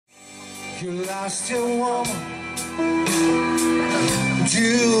You lost your woman,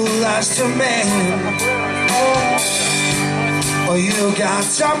 you lost a man, or you got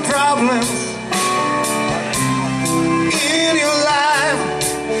some problems in your life.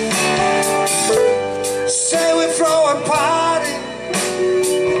 Say we throw a party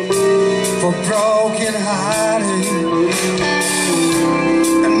for broken hearted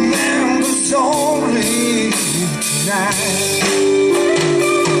and members only tonight.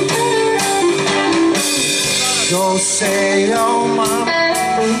 Go say your mama,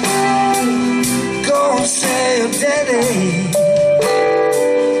 go say your daddy.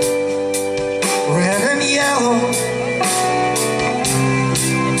 Red and yellow,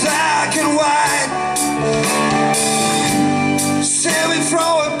 black and white. Say we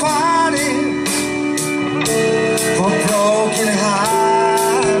throw a party for broken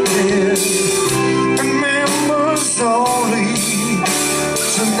hearted and members only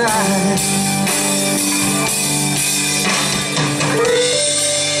tonight.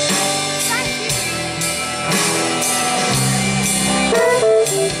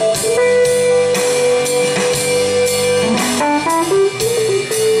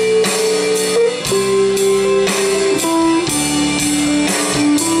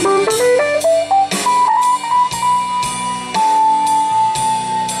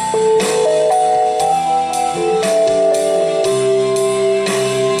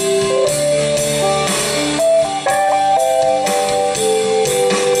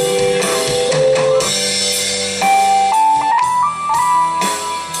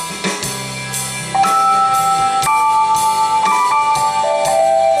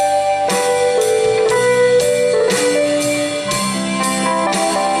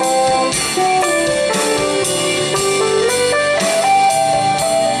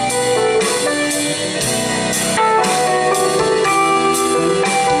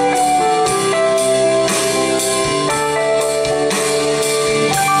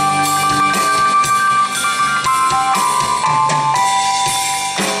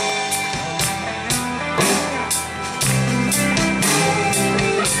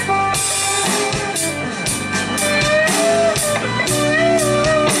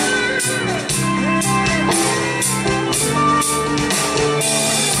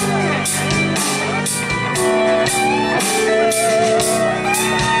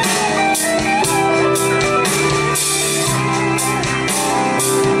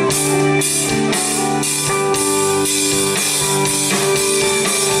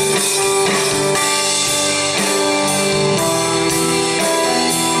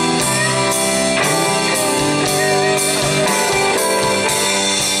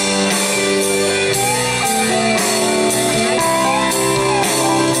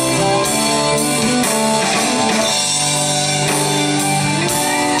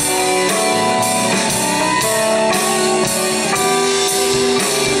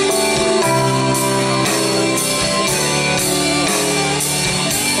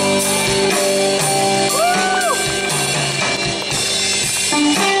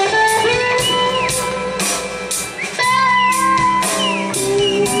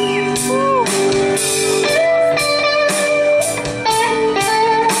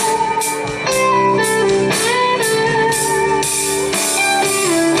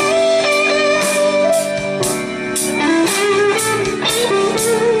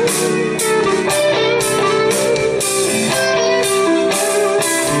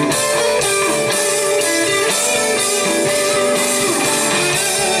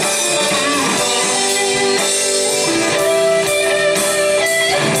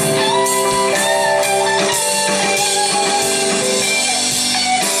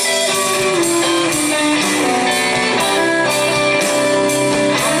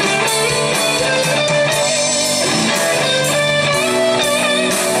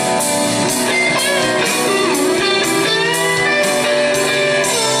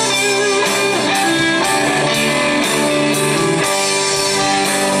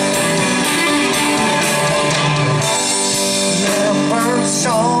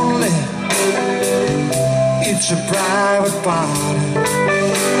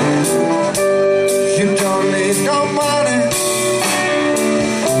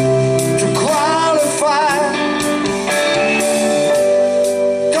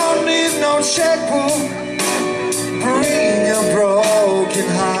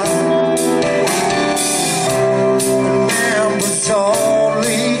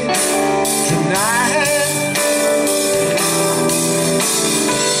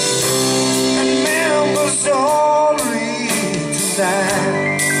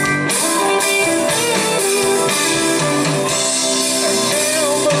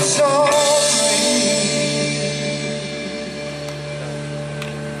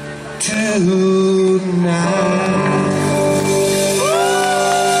 tonight.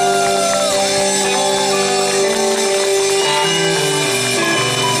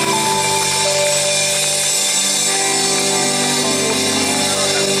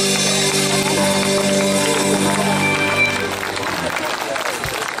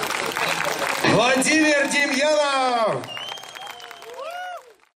 Владимир Демьянов!